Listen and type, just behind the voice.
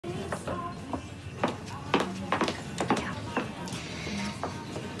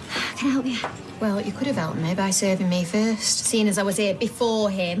can I help you? Well, you could have helped me by serving me first, seeing as I was here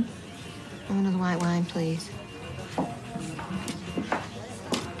before him. Oh, another white wine, please.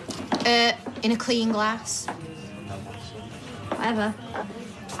 In a clean glass. Whatever.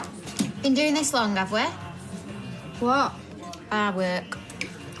 Been doing this long, have we? What? Our work.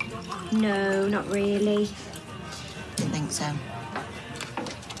 No, not really. Didn't think so.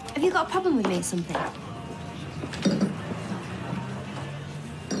 Have you got a problem with me or something?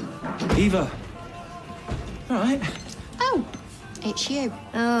 Eva. All right. Oh, it's you.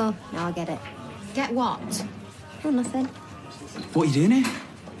 Oh, now I get it. Get what? Oh, nothing. What are you doing here?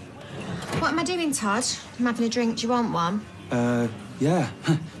 What am I doing, Todd? I'm having a drink. Do you want one? Yeah.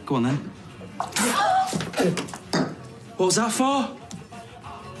 Go on then. What was that for?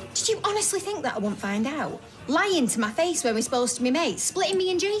 Did you honestly think that I wouldn't find out? Lying to my face when we're supposed to be mates, splitting me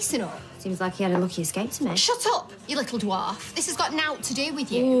and Jason up. Seems like he had a lucky escape to make. Shut up, you little dwarf. This has got nought to do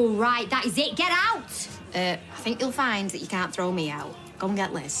with you. Oh, right, that is it. Get out! I think you'll find that you can't throw me out. Go and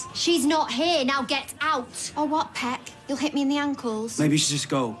get Liz. She's not here. Now get out. Oh, what, Peck? You'll hit me in the ankles. Maybe you should just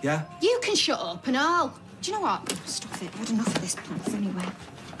go, yeah? You can shut up and all. Do you know what? Stop it. I've had enough of this place anyway.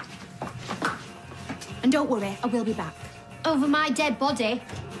 And don't worry, I will be back. Over my dead body.